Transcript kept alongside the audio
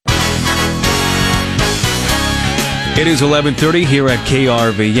It is 11:30 here at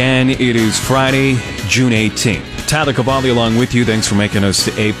KRVN. It is Friday, June 18th. Tyler Cavalli along with you. Thanks for making us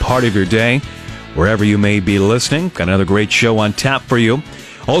a part of your day, wherever you may be listening. Got another great show on tap for you.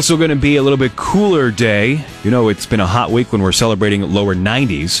 Also going to be a little bit cooler day. You know, it's been a hot week when we're celebrating lower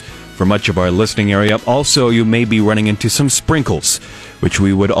 90s for much of our listening area. Also, you may be running into some sprinkles, which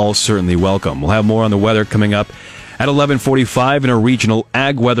we would all certainly welcome. We'll have more on the weather coming up at 11:45 in a regional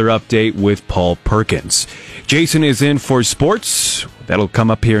ag weather update with Paul Perkins. Jason is in for sports. That'll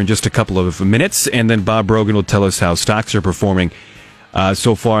come up here in just a couple of minutes. And then Bob Brogan will tell us how stocks are performing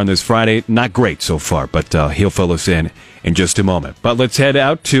so far on this Friday. Not great so far, but he'll fill us in just a moment. But let's head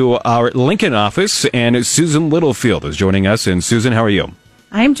out to our Lincoln office, and Susan Littlefield is joining us. And Susan, how are you?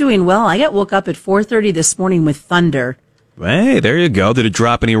 I'm doing well. I got woke up at 4:30 this morning with thunder. Hey, there you go. Did it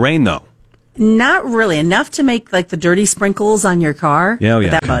drop any rain, though? Not really. Enough to make like the dirty sprinkles on your car. Yeah,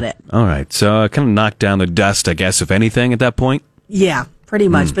 but that's about it. All right. So kind of knocked down the dust, I guess, if anything, at that point. Yeah, pretty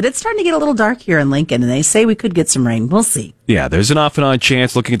much. But it's starting to get a little dark here in Lincoln, and they say we could get some rain. We'll see. Yeah, there's an off and on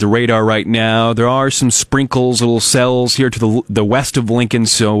chance. Looking at the radar right now, there are some sprinkles, little cells here to the west of Lincoln.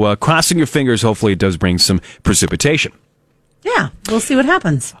 So crossing your fingers, hopefully it does bring some precipitation. Yeah, we'll see what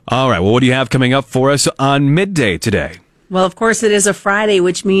happens. All right. Well, what do you have coming up for us on midday today? Well, of course, it is a Friday,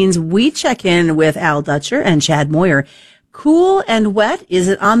 which means we check in with Al Dutcher and Chad Moyer. Cool and wet, is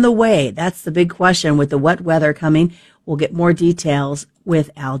it on the way? That's the big question with the wet weather coming. We'll get more details with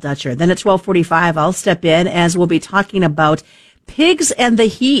Al Dutcher. Then at 12:45, I'll step in as we'll be talking about pigs and the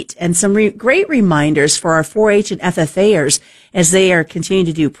heat and some great reminders for our 4-H and FFAers as they are continuing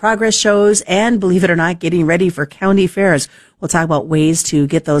to do progress shows and, believe it or not, getting ready for county fairs. We'll talk about ways to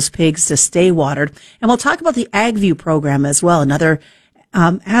get those pigs to stay watered. And we'll talk about the AgView program as well, another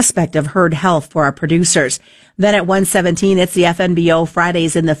aspect of herd health for our producers. Then at 1:17, it's the FNBO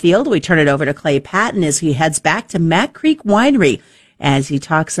Fridays in the Field. We turn it over to Clay Patton as he heads back to Matt Creek Winery as he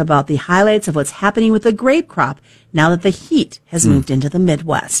talks about the highlights of what's happening with the grape crop now that the heat has moved into the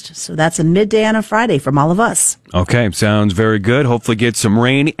Midwest. So that's a midday on a Friday from all of us. Okay, sounds very good. Hopefully get some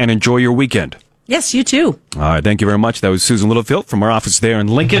rain and enjoy your weekend. Yes, you too. All right, thank you very much. That was Susan Littlefield from our office there in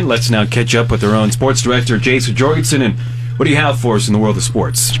Lincoln. Let's now catch up with our own sports director, Jason Jorgensen. And what do you have for us in the world of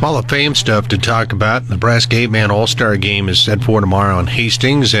sports? Hall of Fame stuff to talk about. Nebraska 8-Man All-Star Game is set for tomorrow in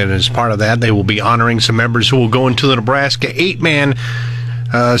Hastings, and as part of that, they will be honoring some members who will go into the Nebraska 8-Man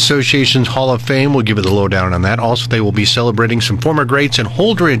Association's Hall of Fame. We'll give you the lowdown on that. Also, they will be celebrating some former greats in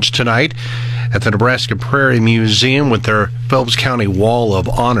Holdridge tonight at the Nebraska Prairie Museum with their Phelps County Wall of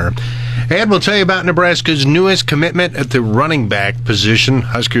Honor. And we'll tell you about Nebraska's newest commitment at the running back position.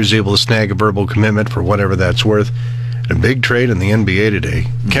 Huskers able to snag a verbal commitment for whatever that's worth. A big trade in the NBA today.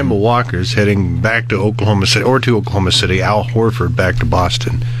 Kemba Walker's heading back to Oklahoma City. Al Horford back to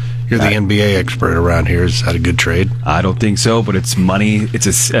Boston. You're the NBA expert around here. Is that a good trade? I don't think so, but it's money. I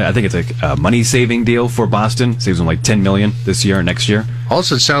think it's a money-saving deal for Boston. Saves them like $10 million this year and next year.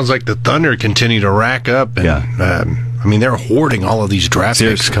 Also, it sounds like the Thunder continue to rack up. And, they're hoarding all of these draft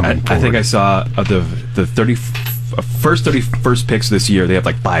picks coming forward. I think I saw the first 31st picks this year. They have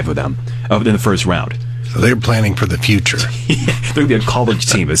like 5 of them in the first round. So they're planning for the future. They're going to be a college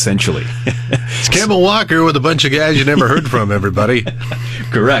team, essentially. It's Kemba Walker with a bunch of guys you never heard from, everybody.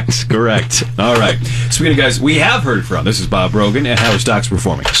 Correct. All right. Speaking of guys we have heard from, this is Bob Brogan, and how are stocks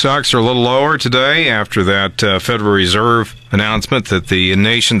performing? Stocks are a little lower today after that Federal Reserve announcement that the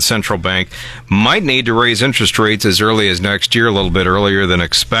nation's central bank might need to raise interest rates as early as next year, a little bit earlier than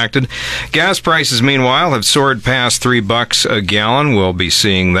expected. Gas prices, meanwhile, have soared past $3 a gallon. We'll be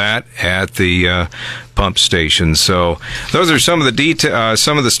seeing that at the pump station. So those are some of the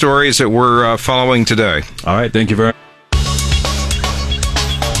some of the stories that we're following today. All right, thank you very much.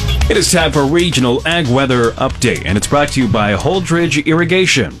 It is time for Regional Ag Weather Update, and it's brought to you by Holdridge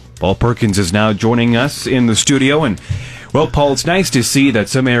Irrigation. Paul Perkins is now joining us in the studio, and well, Paul, it's nice to see that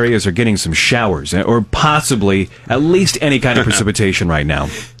some areas are getting some showers, or possibly at least any kind of precipitation right now.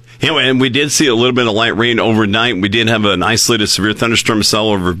 Yeah, and we did see a little bit of light rain overnight. We did have an isolated severe thunderstorm cell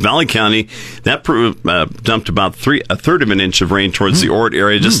over Valley County. That dumped about a third of an inch of rain towards the Ord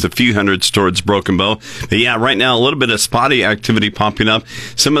area, just a few hundreds towards Broken Bow. But yeah, right now, a little bit of spotty activity popping up.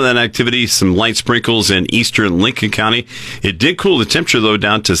 Some of that activity, some light sprinkles in eastern Lincoln County. It did cool the temperature, though,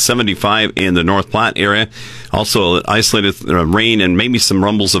 down to 75 in the North Platte area. Also, isolated rain and maybe some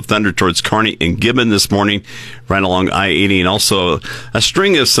rumbles of thunder towards Kearney and Gibbon this morning, right along I-80. And also a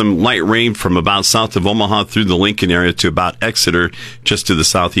string of some light rain from about south of Omaha through the Lincoln area to about Exeter, just to the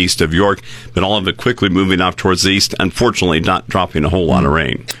southeast of York. But all of it quickly moving off towards the east. Unfortunately, not dropping a whole lot of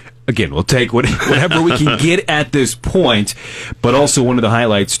rain. again, we'll take whatever we can get at this point. But also one of the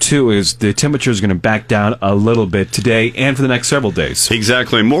highlights, too, is the temperature is going to back down a little bit today and for the next several days.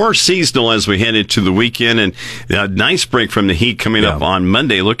 Exactly. More seasonal as we head into the weekend, and a nice break from the heat coming up on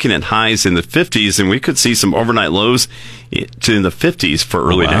Monday, looking at highs in the 50s, and we could see some overnight lows in the 50s for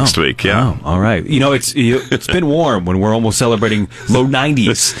early next week. Yeah. Wow. All right. It's been warm when we're almost celebrating low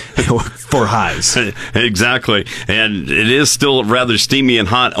 90s for highs. Exactly. And it is still rather steamy and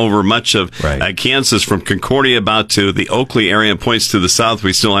hot over much of Kansas, from Concordia about to the Oakley area and points to the south.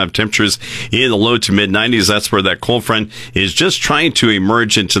 We still have temperatures in the low to mid 90s. That's where that cold front is just trying to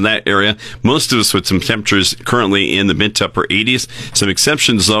emerge into that area. Most of us with some temperatures currently in the mid to upper 80s. Some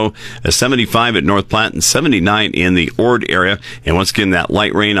exceptions, though, 75 at North Platte and 79 in the Ord area. And once again, that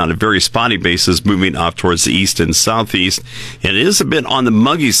light rain on a very spotty basis moving off towards the east and southeast. And it is a bit on the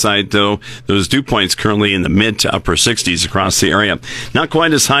muggy side, though. Those dew points currently in the mid to upper 60s across the area. Not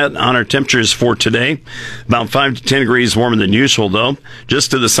quite as high on our temperatures for today. About 5 to 10 degrees warmer than usual, though. Just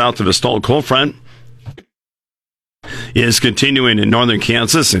to the south of a stalled cold front is continuing in northern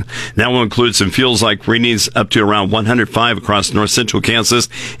Kansas, and that will include some feels like readings up to around 105 across north central Kansas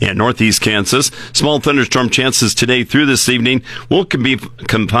and northeast Kansas. Small thunderstorm chances today through this evening will be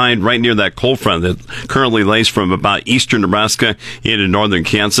confined right near that cold front that currently lays from about eastern Nebraska into northern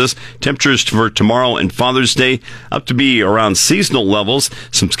Kansas. Temperatures for tomorrow and Father's Day up to be around seasonal levels.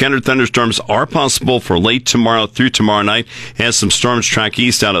 Some scattered thunderstorms are possible for late tomorrow through tomorrow night as some storms track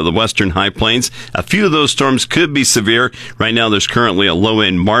east out of the western high plains. A few of those storms could be severe. Right now, there's currently a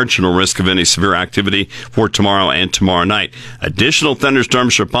low-end marginal risk of any severe activity for tomorrow and tomorrow night. Additional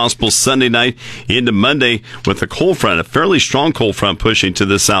thunderstorms are possible Sunday night into Monday with a cold front, a fairly strong cold front pushing to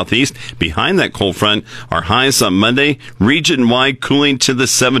the southeast. Behind that cold front are highs on Monday, region-wide cooling to the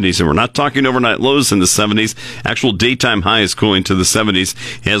 70s. And we're not talking overnight lows in the 70s. Actual daytime highs cooling to the 70s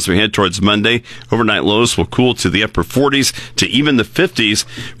as we head towards Monday. Overnight lows will cool to the upper 40s to even the 50s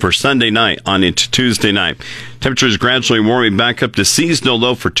for Sunday night on into Tuesday night. Temperatures gradually warming back up to seasonal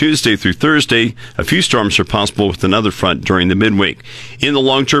low for Tuesday through Thursday. A few storms are possible with another front during the midweek. In the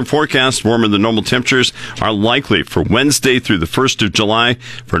long-term forecast, warmer than normal temperatures are likely for Wednesday through the 1st of July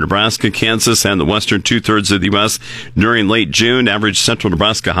for Nebraska, Kansas, and the western two-thirds of the U.S. During late June, average central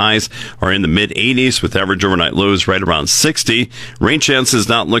Nebraska highs are in the mid-80s with average overnight lows right around 60. Rain chances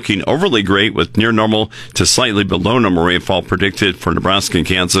not looking overly great with near normal to slightly below normal rainfall predicted for Nebraska and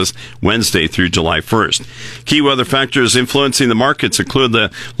Kansas Wednesday through July 1st. Key weather factors influencing the markets include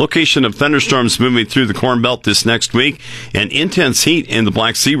the location of thunderstorms moving through the Corn Belt this next week and intense heat in the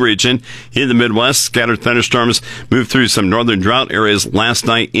Black Sea region. In the Midwest, scattered thunderstorms moved through some northern drought areas last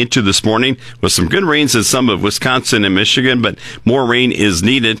night into this morning with some good rains in some of Wisconsin and Michigan, but more rain is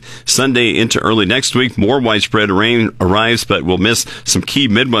needed. Sunday into early next week, more widespread rain arrives, but we'll miss some key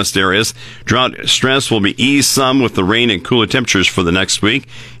Midwest areas. Drought stress will be eased some with the rain and cooler temperatures for the next week.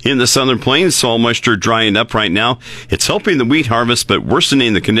 In the southern plains, soil moisture drying up right now. It's helping the wheat harvest, but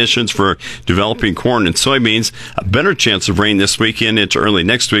worsening the conditions for developing corn and soybeans. A better chance of rain this weekend into early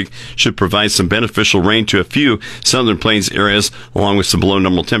next week should provide some beneficial rain to a few southern plains areas, along with some below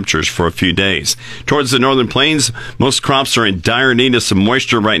normal temperatures for a few days. Towards the northern plains, most crops are in dire need of some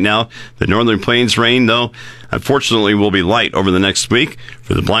moisture right now. The northern plains rain, though, unfortunately, will be light over the next week.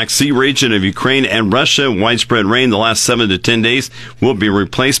 For the Black Sea region of Ukraine and Russia, widespread rain the last 7 to 10 days will be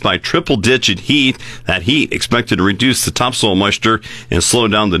replaced by triple-digit heat. That heat expected to reduce the topsoil moisture and slow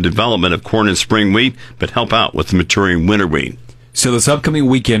down the development of corn and spring wheat, but help out with the maturing winter wheat. So this upcoming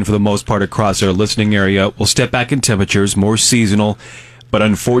weekend, for the most part across our listening area, we'll step back in temperatures, more seasonal. But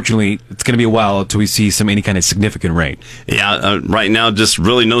unfortunately, it's going to be a while until we see any kind of significant rain. Yeah, right now, just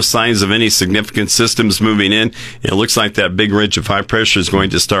really no signs of any significant systems moving in. It looks like that big ridge of high pressure is going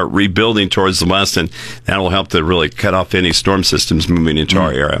to start rebuilding towards the west, and that will help to really cut off any storm systems moving into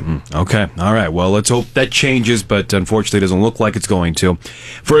our area. Okay. All right. Well, let's hope that changes, but unfortunately, it doesn't look like it's going to.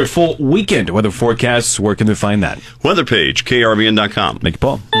 For a full weekend weather forecasts, where can they find that? Weather page, krvn.com. Thank you,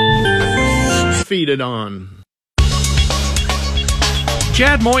 Paul. Feed it on.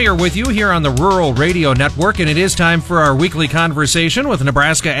 Chad Moyer with you here on the Rural Radio Network, and it is time for our weekly conversation with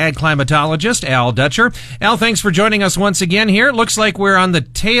Nebraska ag climatologist Al Dutcher. Al, thanks for joining us once again here. It looks like we're on the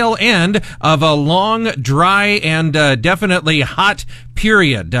tail end of a long, dry, and definitely hot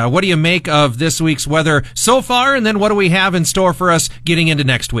period. What do you make of this week's weather so far, and then what do we have in store for us getting into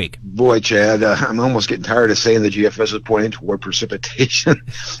next week? Boy, Chad, I'm almost getting tired of saying the GFS is pointing toward precipitation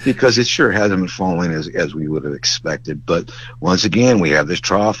because it sure hasn't been falling as we would have expected. But once again, we have this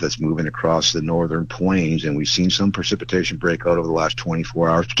trough that's moving across the northern plains, and we've seen some precipitation break out over the last 24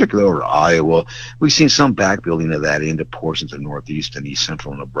 hours, particularly over Iowa. We've seen some backbuilding of that into portions of northeast and east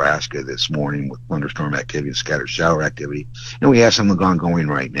central Nebraska this morning with thunderstorm activity and scattered shower activity. And we have some ongoing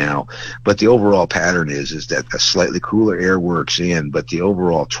right now. But the overall pattern is that a slightly cooler air works in, but the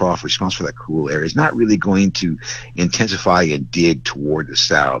overall trough response for that cool air is not really going to intensify and dig toward the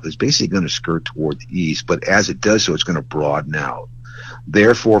south. It's basically going to skirt toward the east, but as it does so, it's going to broaden out.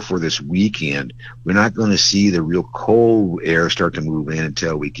 Therefore, for this weekend, we're not going to see the real cold air start to move in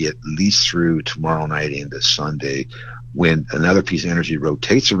until we get at least through tomorrow night into Sunday, when another piece of energy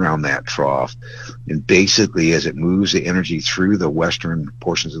rotates around that trough. And basically, as it moves the energy through the western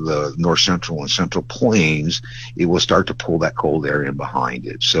portions of the north central and central plains, it will start to pull that cold air in behind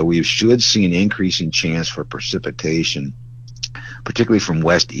it. So we should see an increasing chance for precipitation, particularly from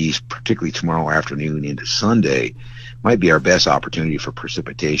west-east, particularly tomorrow afternoon into Sunday. Might be our best opportunity for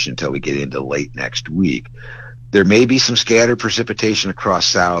precipitation until we get into late next week. There may be some scattered precipitation across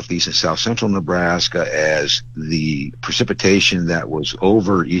southeast and south central Nebraska as the precipitation that was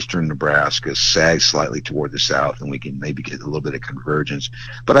over eastern Nebraska sags slightly toward the south, and we can maybe get a little bit of convergence.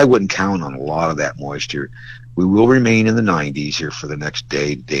 But I wouldn't count on a lot of that moisture. We will remain in the 90s here for the next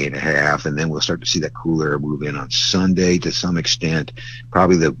day and a half, and then we'll start to see that cooler air move in on Sunday to some extent.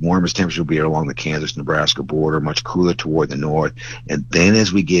 Probably the warmest temperature will be along the Kansas-Nebraska border, much cooler toward the north. And then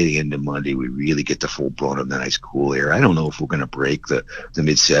as we get into Monday, we really get the full-blown of the nice cool air. I don't know if we're going to break the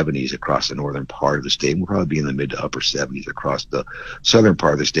mid-70s across the northern part of the state. We'll probably be in the mid to upper 70s across the southern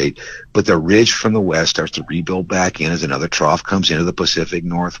part of the state. But the ridge from the west starts to rebuild back in as another trough comes into the Pacific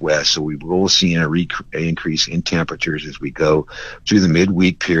Northwest. So we will see an increase in temperatures as we go through the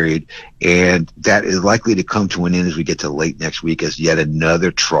midweek period, and that is likely to come to an end as we get to late next week as yet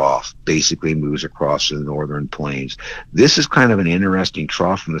another trough basically moves across the northern plains. This is kind of an interesting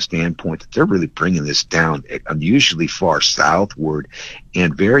trough from the standpoint that they're really bringing this down unusually far southward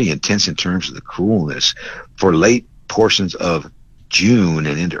and very intense in terms of the coolness. For late portions of June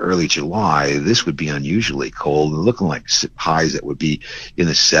and into early July, this would be unusually cold, looking like highs that would be in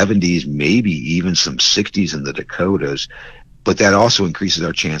the 70s, maybe even some 60s in the Dakotas. But that also increases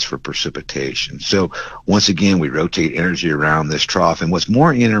our chance for precipitation. So once again, we rotate energy around this trough. And what's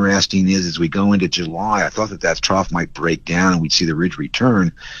more interesting is as we go into July, I thought that trough might break down and we'd see the ridge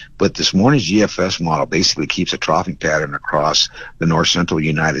return. But this morning's GFS model basically keeps a troughing pattern across the north central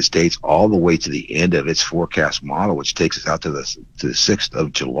United States all the way to the end of its forecast model, which takes us out to the 6th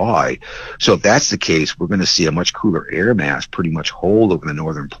of July. So if that's the case, we're going to see a much cooler air mass pretty much hold over the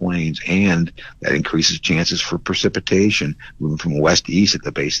northern plains, and that increases chances for precipitation moving from west to east at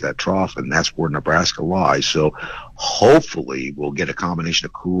the base of that trough, and that's where Nebraska lies. So hopefully we'll get a combination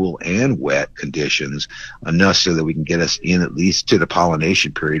of cool and wet conditions, enough so that we can get us in at least to the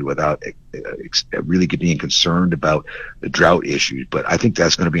pollination period without really being concerned about the drought issues. But I think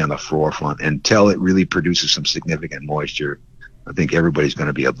that's going to be on the forefront until it really produces some significant moisture. I think everybody's going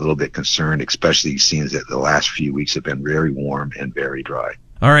to be a little bit concerned, especially seeing that the last few weeks have been very warm and very dry.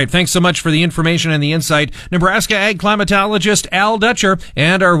 All right, thanks so much for the information and the insight. Nebraska ag climatologist Al Dutcher,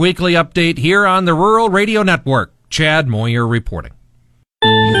 and our weekly update here on the Rural Radio Network. Chad Moyer reporting.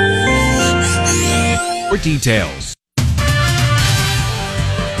 For details.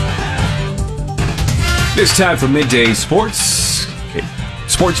 This time for Midday Sports.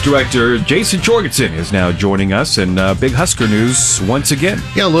 Sports director Jason Jorgensen is now joining us, and big Husker news once again.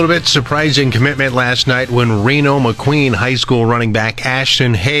 Yeah, a little bit surprising commitment last night when Reno McQueen High School running back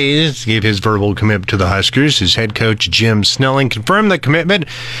Ashton Hayes gave his verbal commitment to the Huskers. His head coach Jim Snelling confirmed the commitment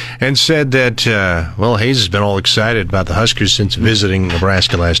and said that, Hayes has been all excited about the Huskers since visiting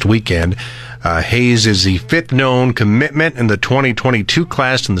Nebraska last weekend. Hayes is the fifth known commitment in the 2022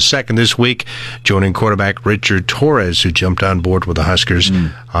 class and the second this week, joining quarterback Richard Torres, who jumped on board with the Huskers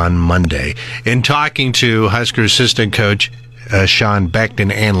on Monday. In talking to Husker assistant coach Sean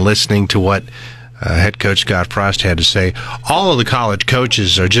Beckton and listening to what head coach Scott Frost had to say, all of the college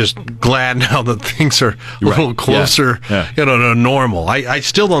coaches are just glad now that things are a little closer to normal. I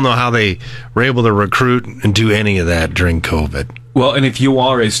still don't know how they were able to recruit and do any of that during COVID. Well, and if you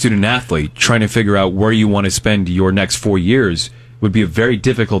are a student athlete trying to figure out where you want to spend your next 4 years, would be a very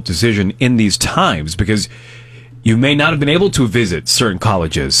difficult decision in these times, because you may not have been able to visit certain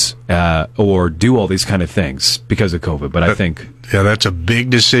colleges or do all these kind of things because of COVID. But I think... Yeah, that's a big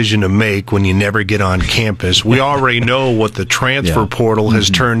decision to make when you never get on campus. We already know what the transfer portal has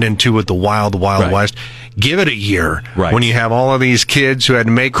turned into with the Wild West. Give it a year when you have all of these kids who had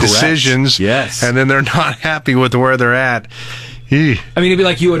to make decisions, and then they're not happy with where they're at. I mean, it'd be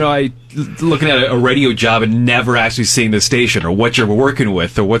like you and I looking at a radio job and never actually seeing the station or what you're working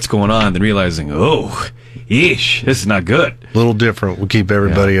with or what's going on, then realizing, yeesh, this is not good. A little different. We'll keep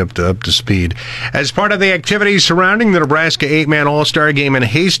everybody up to speed. As part of the activities surrounding the Nebraska 8-man All-Star Game in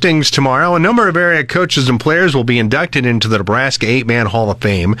Hastings tomorrow, a number of area coaches and players will be inducted into the Nebraska 8-man Hall of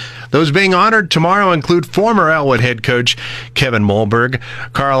Fame. Those being honored tomorrow include former Elwood head coach Kevin Mulberg,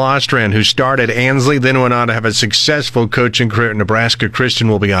 Carl Ostran, who started Ansley, then went on to have a successful coaching career at Nebraska Christian,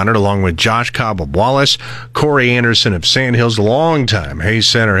 will be honored, along with Josh Cobb of Wallace, Corey Anderson of Sandhills, longtime Hayes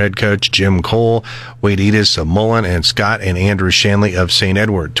Center head coach Jim Cole, Wade Edis of Mullen, and Scott and Andrew Shanley of St.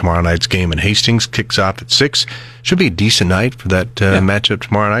 Edward. Tomorrow night's game in Hastings kicks off at 6. Should be a decent night for that matchup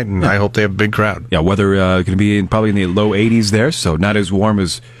tomorrow night, and I hope they have a big crowd. Yeah, weather going to be probably in the low 80s there, so not as warm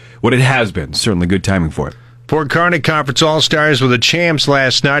as what it has been. Certainly good timing for it. Fort Kearney Conference All-Stars were the champs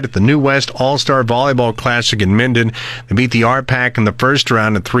last night at the New West All-Star Volleyball Classic in Minden. They beat the RPAC in the first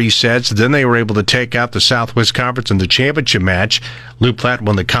round in 3 sets. Then they were able to take out the Southwest Conference in the championship match. Lou Platt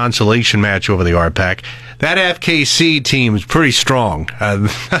won the consolation match over the RPAC. That FKC team is pretty strong.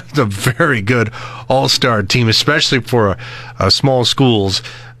 That's a very good all-star team, especially for small schools.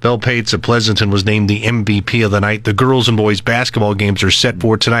 Belle Pates of Pleasanton was named the MVP of the night. The girls and boys basketball games are set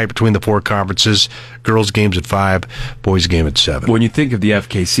for tonight between the 4 conferences. Girls games at 5, boys game at 7. When you think of the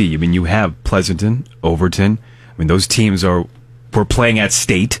FKC, I mean, you have Pleasanton, Overton. I mean, those teams were playing at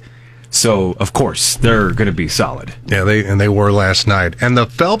state. So, of course, they're going to be solid. Yeah, they were last night. And the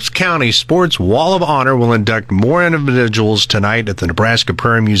Phelps County Sports Wall of Honor will induct more individuals tonight at the Nebraska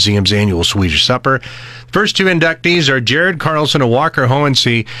Prairie Museum's annual Swedish Supper. The first 2 inductees are Jared Carlson of Walker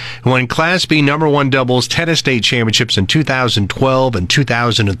Hohensee, who won Class B #1 doubles tennis state championships in 2012 and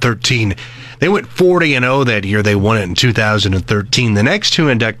 2013. They went 40-0 that year. They won it in 2013. The next 2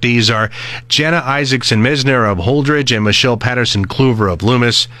 inductees are Jenna Isaacson-Misner of Holdridge and Michelle Patterson-Kluver of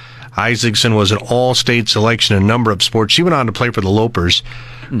Loomis. Isaacson was an all-state selection in a number of sports. She went on to play for the Lopers.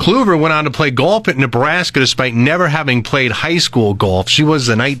 Kluver went on to play golf at Nebraska despite never having played high school golf. She was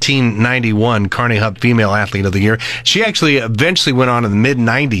the 1991 Kearney Hub Female Athlete of the Year. She actually eventually went on in the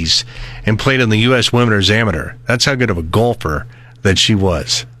mid-90s and played in the U.S. Women's Amateur. That's how good of a golfer that she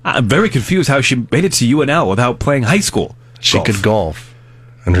was. I'm very confused how she made it to UNL without playing high school. She could golf.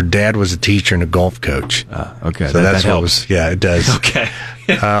 And her dad was a teacher and a golf coach. Okay, so that helps. It does. Okay.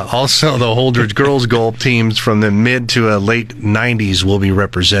 Also, the Holdridge girls golf teams from the mid to late 90s will be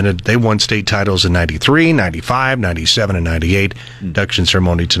represented. They won state titles in 93, 95, 97, and 98. Induction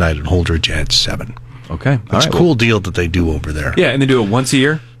ceremony tonight at Holdridge at 7. Okay. It's a cool deal that they do over there. Yeah, and they do it once a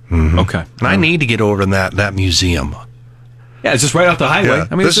year? Mm-hmm. Okay. And I need to get over in that museum. Yeah, it's just right off the highway. Yeah.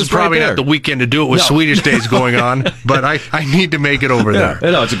 I mean, this is probably not the weekend to do it with Swedish Days going on, but I need to make it over there.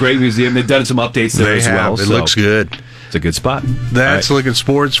 No, it's a great museum. They've done some updates there as well. It looks good. It's a good spot. That's Look at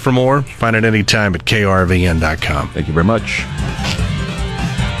Sports. For more, find it anytime at krvn.com. Thank you very much.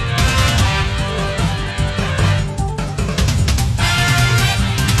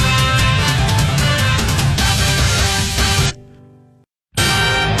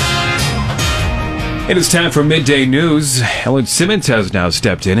 It is time for Midday News. Ellen Simmons has now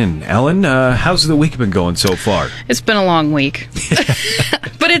stepped in. And Ellen, how's the week been going so far? It's been a long week,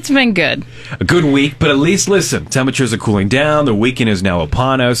 but it's been good. A good week, but at least listen, temperatures are cooling down. The weekend is now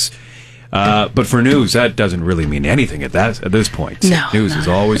upon us. But for news, that doesn't really mean anything at this point. No, news is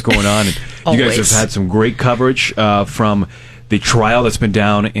always going on. And you guys have had some great coverage from the trial that's been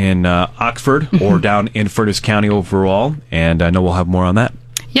down in Oxford or down in Furnace County overall. And I know we'll have more on that.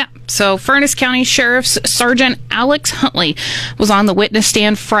 Yeah. So Furnace County Sheriff's Sergeant Alex Huntley was on the witness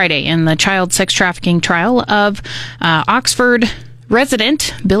stand Friday in the child sex trafficking trial of Oxford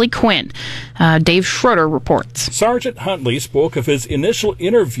resident Billy Quinn. Dave Schroeder reports. Sergeant Huntley spoke of his initial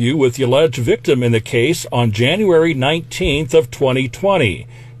interview with the alleged victim in the case on January 19th of 2020.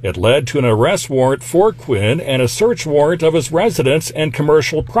 It led to an arrest warrant for Quinn and a search warrant of his residence and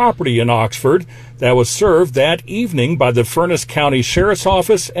commercial property in Oxford that was served that evening by the Furnace County Sheriff's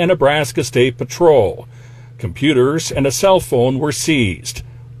Office and Nebraska State Patrol. Computers and a cell phone were seized.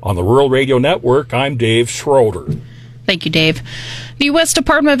 On the Rural Radio Network, I'm Dave Schroeder. Thank you, Dave. The U.S.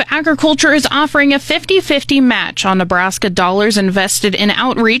 Department of Agriculture is offering a 50-50 match on Nebraska dollars invested in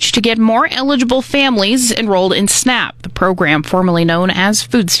outreach to get more eligible families enrolled in SNAP, the program formerly known as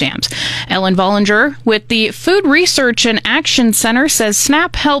food stamps. Ellen Vollinger with the Food Research and Action Center says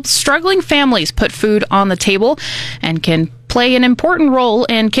SNAP helps struggling families put food on the table and can play an important role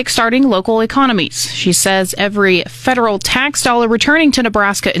in kickstarting local economies. She says every federal tax dollar returning to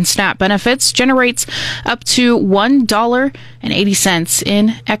Nebraska in SNAP benefits generates up to $1.80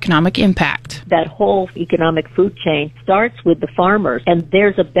 in economic impact. That whole economic food chain starts with the farmers, and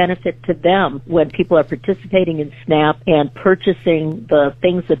there's a benefit to them when people are participating in SNAP and purchasing the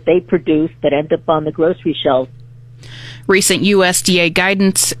things that they produce that end up on the grocery shelves. Recent USDA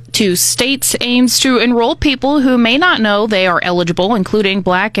guidance to states aims to enroll people who may not know they are eligible, including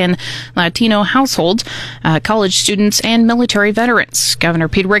Black and Latino households, college students, and military veterans. Governor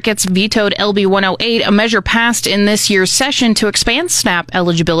Pete Ricketts vetoed LB 108, a measure passed in this year's session to expand SNAP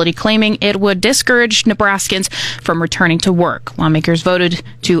eligibility, claiming it would discourage Nebraskans from returning to work. Lawmakers voted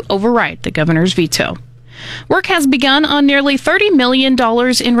to override the governor's veto. Work has begun on nearly $30 million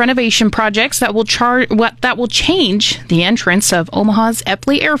in renovation projects that will change the entrance of Omaha's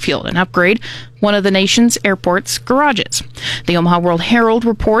Eppley Airfield and upgrade one of the nation's airport's garages. The Omaha World Herald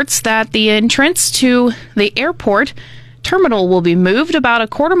reports that the entrance to the airport terminal will be moved about a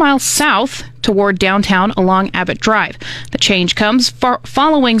quarter-mile south toward downtown along Abbott Drive. The change comes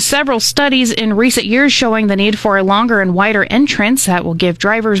following several studies in recent years showing the need for a longer and wider entrance that will give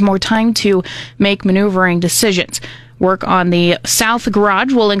drivers more time to make maneuvering decisions. Work on the south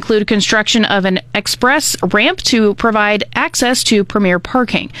garage will include construction of an express ramp to provide access to premier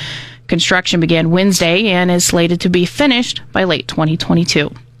parking. Construction began Wednesday and is slated to be finished by late 2022.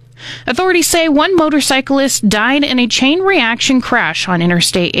 Authorities say one motorcyclist died in a chain reaction crash on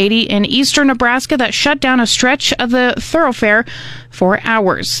Interstate 80 in eastern Nebraska that shut down a stretch of the thoroughfare for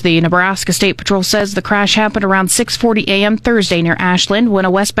hours. The Nebraska State Patrol says the crash happened around 6:40 a.m. Thursday near Ashland when a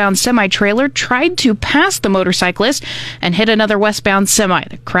westbound semi-trailer tried to pass the motorcyclist and hit another westbound semi.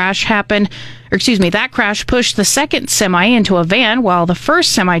 That crash pushed the second semi into a van while the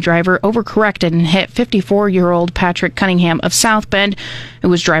first semi-driver overcorrected and hit 54-year-old Patrick Cunningham of South Bend, who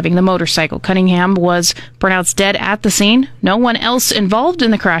was driving the motorcycle. Cunningham was pronounced dead at the scene. No one else involved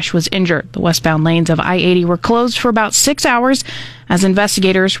in the crash was injured. The westbound lanes of I-80 were closed for about 6 hours as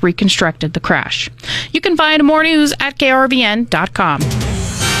investigators reconstructed the crash. You can find more news at krvn.com.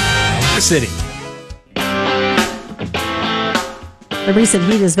 City. The recent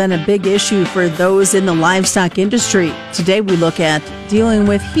heat has been a big issue for those in the livestock industry. Today we look at dealing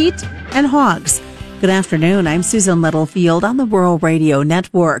with heat and hogs. Good afternoon. I'm Susan Littlefield on the Rural Radio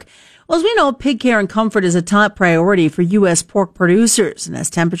Network. Well, as we know, pig care and comfort is a top priority for U.S. pork producers. And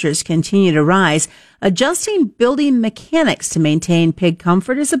as temperatures continue to rise, adjusting building mechanics to maintain pig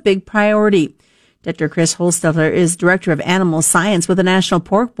comfort is a big priority. Dr. Chris Holstetler is Director of Animal Science with the National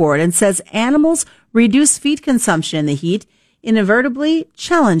Pork Board and says animals reduce feed consumption in the heat, inadvertently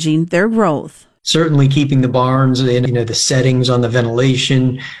challenging their growth. Certainly keeping the barns and, the settings on the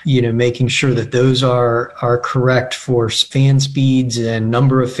ventilation, making sure that those are correct for fan speeds and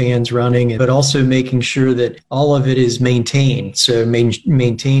number of fans running, but also making sure that all of it is maintained. So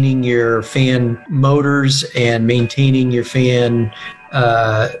maintaining your fan motors and maintaining your fan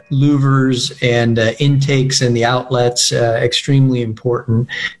louvers and intakes and the outlets, extremely important,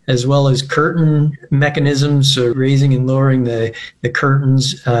 as well as curtain mechanisms, so raising and lowering the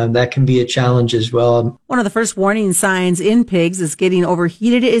curtains. That can be a challenge as well. One of the first warning signs in pigs is getting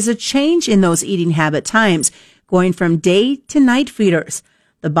overheated is a change in those eating habit times, going from day to night feeders.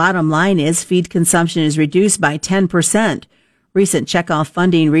 The bottom line is feed consumption is reduced by 10%. Recent checkoff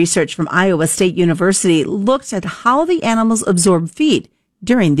funding research from Iowa State University looked at how the animals absorb feed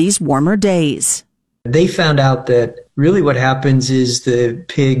during these warmer days. They found out that really what happens is the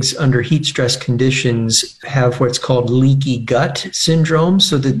pigs under heat stress conditions have what's called leaky gut syndrome,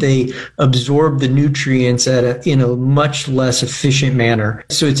 so that they absorb the nutrients in a much less efficient manner.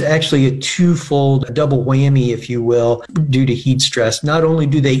 So it's actually a twofold, a double whammy, if you will, due to heat stress. Not only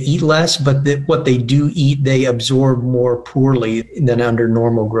do they eat less, but what they do eat, they absorb more poorly than under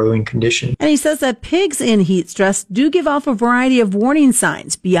normal growing conditions. And he says that pigs in heat stress do give off a variety of warning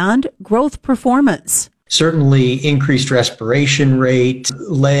signs beyond growth performance. certainly increased respiration rate,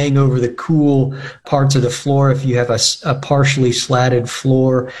 laying over the cool parts of the floor. If you have a partially slatted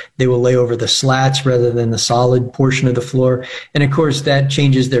floor, they will lay over the slats rather than the solid portion of the floor. And of course, that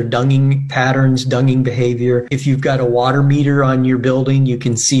changes their dunging patterns, dunging behavior. If you've got a water meter on your building, you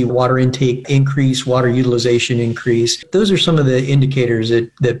can see water intake increase, water utilization increase. Those are some of the indicators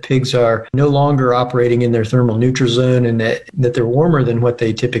that pigs are no longer operating in their thermal neutral zone and that they're warmer than what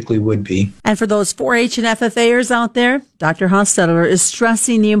they typically would be. And for those 4-H and FFAers out there, Dr. Hostetler is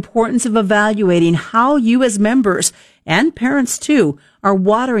stressing the importance of evaluating how you as members and parents too are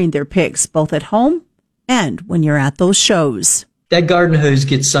watering their pigs, both at home and when you're at those shows. That garden hose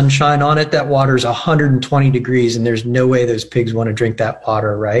gets sunshine on it. That water is 120 degrees, and there's no way those pigs want to drink that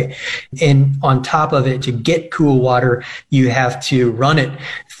water, right? And on top of it, to get cool water, you have to run it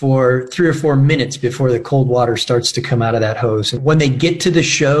for 3 or 4 minutes before the cold water starts to come out of that hose. And when they get to the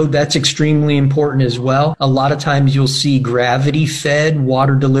show, that's extremely important as well. A lot of times you'll see gravity-fed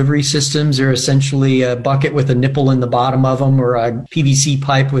water delivery systems. They're essentially a bucket with a nipple in the bottom of them or a PVC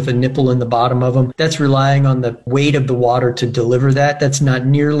pipe with a nipple in the bottom of them. That's relying on the weight of the water to deliver that. That's not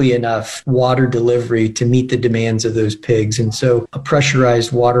nearly enough water delivery to meet the demands of those pigs. And so a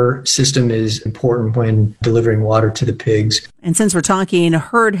pressurized water system is important when delivering water to the pigs. And since we're talking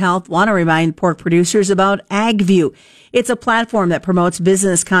herd health, want to remind pork producers about AgView. It's a platform that promotes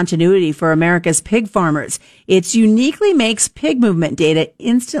business continuity for America's pig farmers. It uniquely makes pig movement data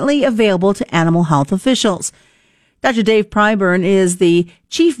instantly available to animal health officials. Dr. Dave Pryburn is the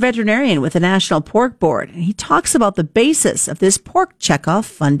chief veterinarian with the National Pork Board, and he talks about the basis of this Pork Checkoff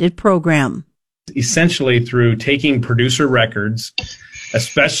funded program. Essentially, through taking producer records,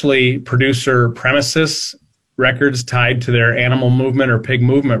 especially producer premises records tied to their animal movement or pig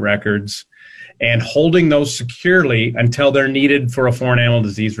movement records, and holding those securely until they're needed for a foreign animal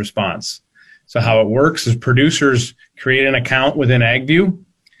disease response. So how it works is producers create an account within AgView.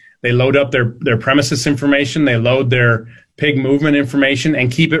 They load up their premises information, they load their pig movement information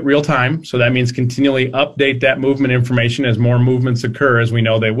and keep it real time. So that means continually update that movement information as more movements occur, as we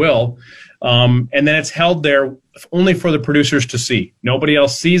know they will. And then it's held there only for the producers to see. Nobody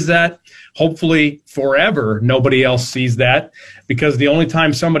else sees that. Hopefully forever, nobody else sees that, because the only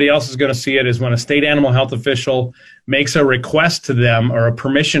time somebody else is going to see it is when a state animal health official makes a request to them or a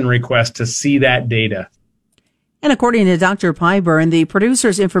permission request to see that data. And according to Dr. Pryburn, the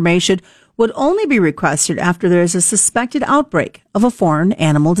producer's information would only be requested after there is a suspected outbreak of a foreign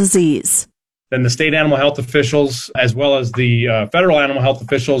animal disease. Then the state animal health officials, as well as the federal animal health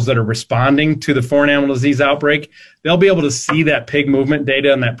officials that are responding to the foreign animal disease outbreak, they'll be able to see that pig movement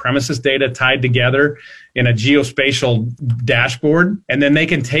data and that premises data tied together in a geospatial dashboard. And then they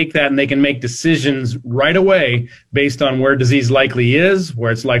can take that and they can make decisions right away based on where disease likely is,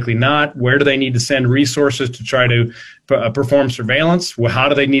 where it's likely not, where do they need to send resources to try to perform surveillance, how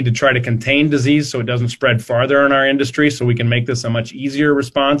do they need to try to contain disease so it doesn't spread farther in our industry, so we can make this a much easier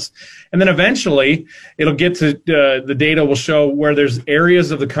response. And then eventually it'll get to the data will show where there's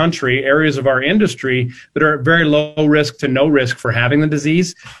areas of the country, areas of our industry that are at very low risk to no risk for having the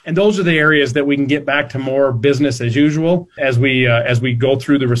disease. And those are the areas that we can get back to more business as usual as we go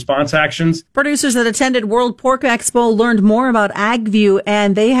through the response actions. Producers that attended World Pork Expo learned more about AgView,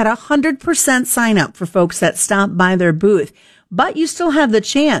 and they had 100% sign up for folks that stopped by their booth. But you still have the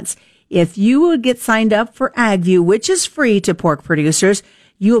chance. If you would get signed up for AgView, which is free to pork producers,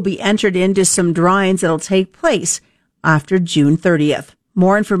 you will be entered into some drawings that'll take place after June 30th.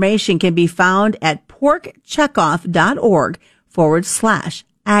 More information can be found at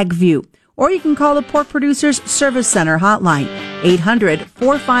porkcheckoff.org/AgView. Or you can call the Pork Producers Service Center hotline,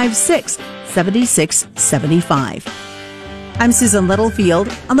 800-456-7675. I'm Susan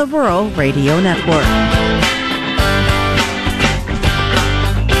Littlefield on the Rural Radio Network.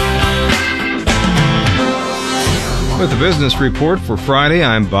 With the business report for Friday,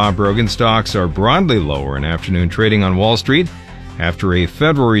 I'm Bob Brogan. Stocks are broadly lower in afternoon trading on Wall Street after a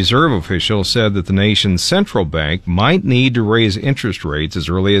Federal Reserve official said that the nation's central bank might need to raise interest rates as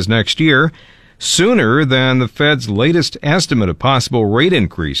early as next year, sooner than the Fed's latest estimate of possible rate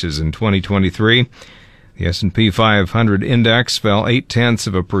increases in 2023. The S&P 500 index fell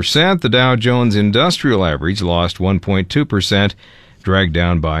 0.8%. The Dow Jones Industrial Average lost 1.2%. Dragged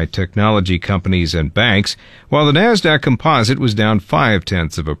down by technology companies and banks, while the Nasdaq Composite was down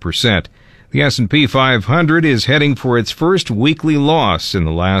 0.5%. The S&P 500 is heading for its first weekly loss in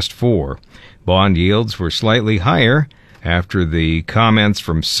the last 4. Bond yields were slightly higher after the comments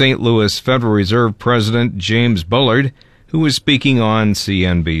from St. Louis Federal Reserve President James Bullard, who was speaking on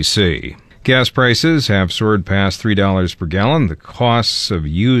CNBC. Gas prices have soared past $3 per gallon. The costs of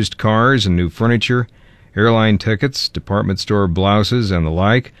used cars and new furniture Airline tickets, department store blouses, and the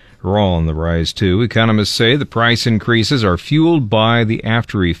like are all on the rise, too. Economists say the price increases are fueled by the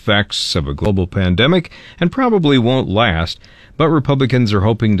after effects of a global pandemic and probably won't last. But Republicans are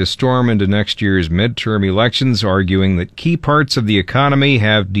hoping to storm into next year's midterm elections, arguing that key parts of the economy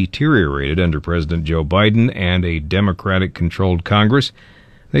have deteriorated under President Joe Biden and a Democratic-controlled Congress.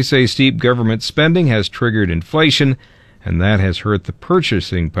 They say steep government spending has triggered inflation, and that has hurt the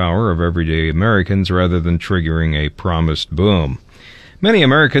purchasing power of everyday Americans rather than triggering a promised boom. Many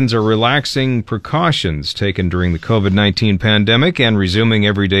Americans are relaxing precautions taken during the COVID-19 pandemic and resuming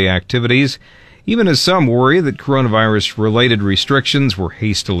everyday activities, even as some worry that coronavirus-related restrictions were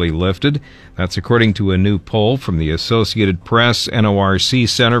hastily lifted. That's according to a new poll from the Associated Press NORC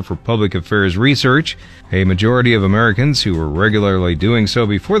Center for Public Affairs Research. A majority of Americans who were regularly doing so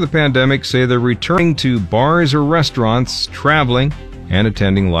before the pandemic say they're returning to bars or restaurants, traveling, and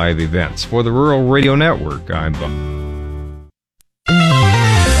attending live events. For the Rural Radio Network, I'm Bob.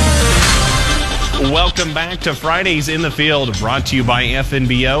 Welcome back to Fridays in the Field, brought to you by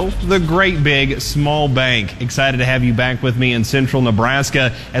FNBO, the great big small bank. Excited to have you back with me in central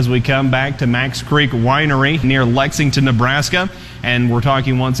Nebraska as we come back to Max Creek Winery near Lexington, Nebraska. And we're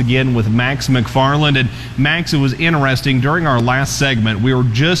talking once again with Max McFarland. And Max, it was interesting. During our last segment, we were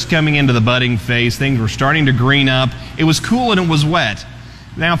just coming into the budding phase. Things were starting to green up. It was cool and it was wet.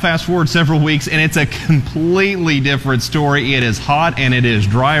 Now fast forward several weeks and it's a completely different story. It is hot and it is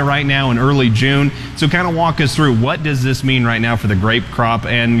dry right now in early June. So kind of walk us through, what does this mean right now for the grape crop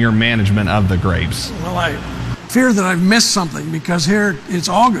and your management of the grapes? Well, I fear that I've missed something because here it's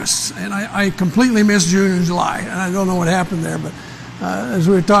August and I completely missed June and July, and I don't know what happened there. But as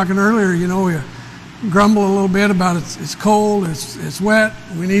we were talking earlier, you know, we grumble a little bit about it's cold, it's wet,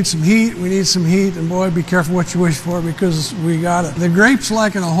 we need some heat, and boy, be careful what you wish for because we got it. The grapes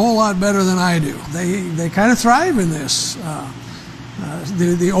like it a whole lot better than I do. They kind of thrive in this.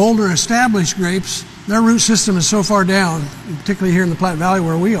 The older established grapes, their root system is so far down, particularly here in the Platte Valley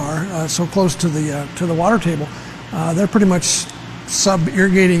where we are, so close to the water table, they're pretty much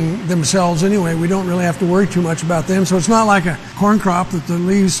sub-irrigating themselves anyway. We don't really have to worry too much about them. So it's not like a corn crop that the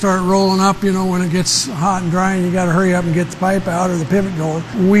leaves start rolling up, you know, when it gets hot and dry and you got to hurry up and get the pipe out or the pivot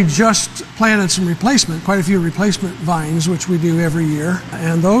going. We just planted some replacement, quite a few replacement vines, which we do every year.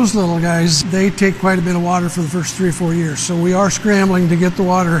 And those little guys, they take quite a bit of water for the first 3 or 4 years. So we are scrambling to get the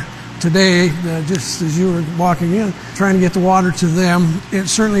water today, just as you were walking in, trying to get the water to them. It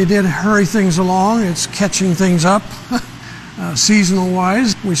certainly did hurry things along. It's catching things up. Seasonal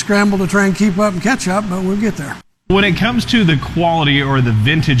wise, we scramble to try and keep up and catch up, but we'll get there. When it comes to the quality or the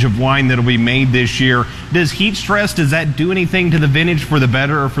vintage of wine that'll be made this year, does heat stress, does that do anything to the vintage for the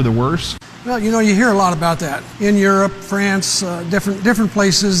better or for the worse? Well, you know, you hear a lot about that in Europe, France, different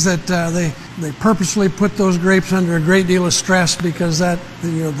places that they purposely put those grapes under a great deal of stress because that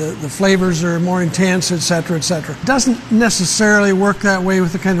the flavors are more intense, et cetera, et cetera. It doesn't necessarily work that way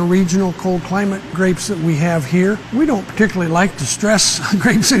with the kind of regional cold climate grapes that we have here. We don't particularly like to stress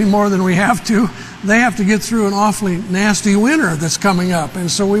grapes any more than we have to. They have to get through an awfully nasty winter that's coming up, and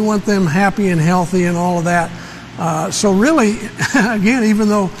so we want them happy and healthy and all of that. So really, again, even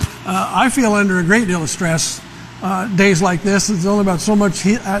though I feel under a great deal of stress days like this, there's only about so much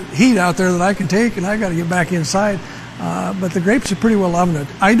heat out there that I can take, and I got to get back inside. But the grapes are pretty well loving it.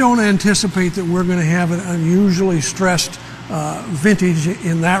 I don't anticipate that we're going to have an unusually stressed vintage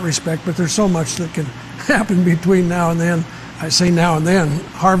in that respect, but there's so much that can happen between now and then. I say now and then.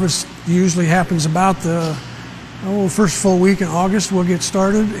 Harvest usually happens about the first full week in August. We'll get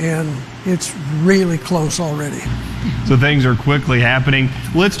started, and it's really close already. So things are quickly happening.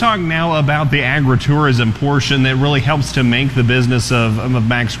 Let's talk now about the agritourism portion that really helps to make the business of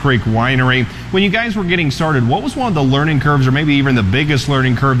Max Creek Winery. When you guys were getting started, what was one of the learning curves, or maybe even the biggest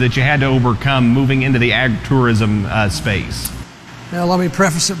learning curve that you had to overcome moving into the agritourism space? Now, let me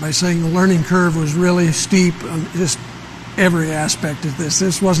preface it by saying the learning curve was really steep, just every aspect of this.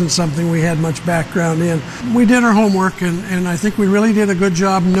 This wasn't something we had much background in. We did our homework, and I think we really did a good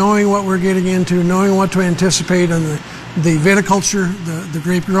job knowing what we're getting into, knowing what to anticipate on the viticulture, the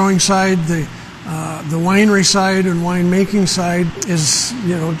grape growing side, the winery side and winemaking side is,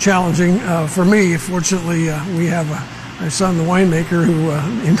 you know, challenging for me. Fortunately, we have a son, the winemaker, who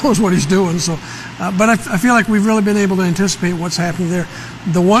he knows what he's doing. So, but I feel like we've really been able to anticipate what's happening there.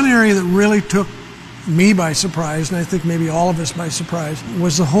 The one area that really took me by surprise, and I think maybe all of us by surprise,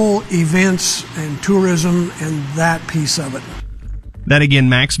 was the whole events and tourism and that piece of it. That again,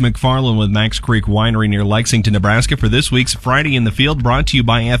 Max McFarland with Max Creek Winery near Lexington, Nebraska, for this week's Friday in the Field, brought to you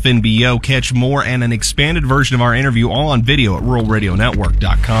by FNBO. Catch more and an expanded version of our interview all on video at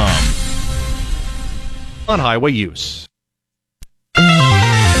ruralradionetwork.com. on highway use.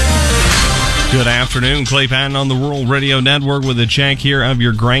 Good afternoon. Clay Patton on the Rural Radio Network with a check here of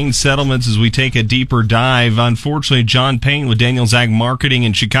your grain settlements as we take a deeper dive. Unfortunately, John Payne with Daniels Ag Marketing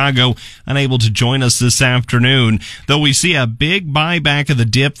in Chicago unable to join us this afternoon. Though we see a big buyback of the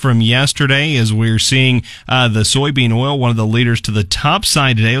dip from yesterday as we're seeing the soybean oil, one of the leaders to the top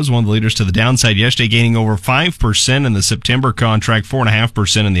side today. It was one of the leaders to the downside yesterday, gaining over 5% in the September contract,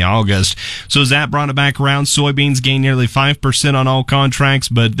 4.5% in the August. So as that brought it back around, soybeans gained nearly 5% on all contracts,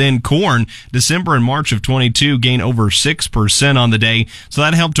 but then corn, December and March of 22 gained over 6% on the day. So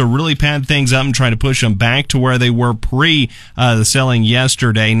that helped to really pad things up and try to push them back to where they were pre the selling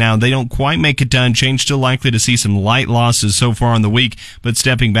yesterday. Now, they don't quite make it to unchanged. Still likely to see some light losses so far in the week, but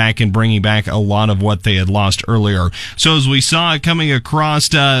stepping back and bringing back a lot of what they had lost earlier. So as we saw coming across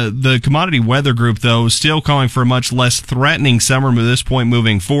the commodity weather group, though, still calling for a much less threatening summer at this point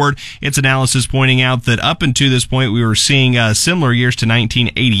moving forward. Its analysis pointing out that up until this point, we were seeing similar years to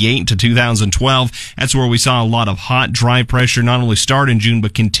 1988 to 2012. That's where we saw a lot of hot, dry pressure not only start in June,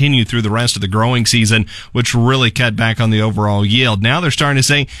 but continue through the rest of the growing season, which really cut back on the overall yield. Now they're starting to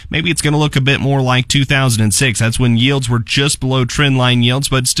say maybe it's going to look a bit more like 2006. That's when yields were just below trend line yields,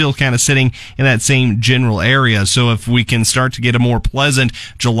 but still kind of sitting in that same general area. So if we can start to get a more pleasant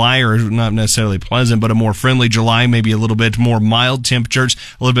July, or not necessarily pleasant, but a more friendly July, maybe a little bit more mild temperatures,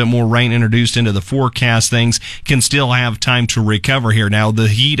 a little bit more rain introduced into the forecast, things can still have time to recover here. Now, the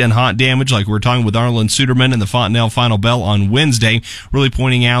heat and hot damage, like we're talking with Arlen Suderman and the Fontenelle Final Bell on Wednesday, really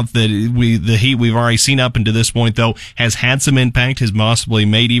pointing out that the heat we've already seen up until this point, though, has had some impact, has possibly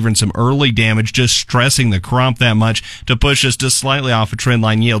made even some early damage, just stressing the crop that much to push us just slightly off of trend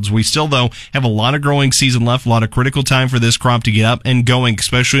line yields. We still, though, have a lot of growing season left, a lot of critical time for this crop to get up and going,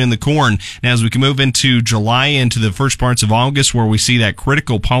 especially in the corn. Now, as we can move into July, into the first parts of August, where we see that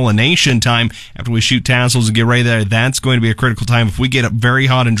critical pollination time after we shoot tassels and get ready there, that's going to be a critical time. If we get it very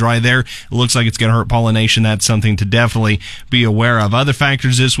hot and dry there, it looks like it's going to hurt pollination. That's something to definitely be aware of. Other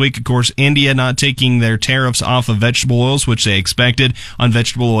factors this week, of course, India not taking their tariffs off of vegetable oils, which they expected on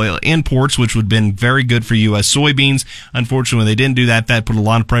vegetable oil imports, which would have been very good for U.S. soybeans. Unfortunately, when they didn't do that, that put a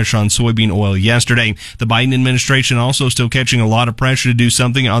lot of pressure on soybean oil yesterday. The Biden administration also still catching a lot of pressure to do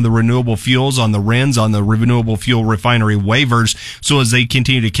something on the renewable fuels, on the RINs, on the renewable fuel refinery waivers. So as they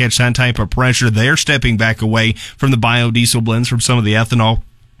continue to catch that type of pressure, they're stepping back away from the biodiesel blends, from some of the ethanol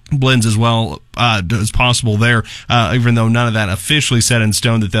blends as well as possible there, even though none of that officially set in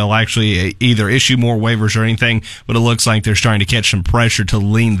stone that they'll actually either issue more waivers or anything, but it looks like they're starting to catch some pressure to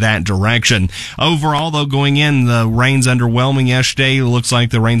lean that direction. Overall, though, going in, the rain's underwhelming yesterday. It looks like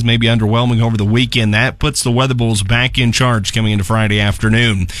the rains may be underwhelming over the weekend. That puts the Weather Bulls back in charge coming into Friday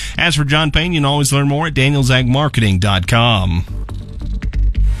afternoon. As for John Payne, you can always learn more at danielsagmarketing.com.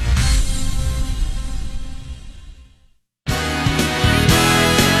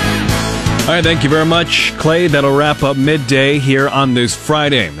 All right, thank you very much, Clay. That'll wrap up Midday here on this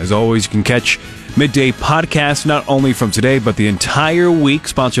Friday. As always, you can catch Midday podcast not only from today, but the entire week,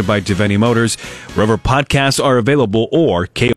 sponsored by Devaney Motors, wherever podcasts are available, or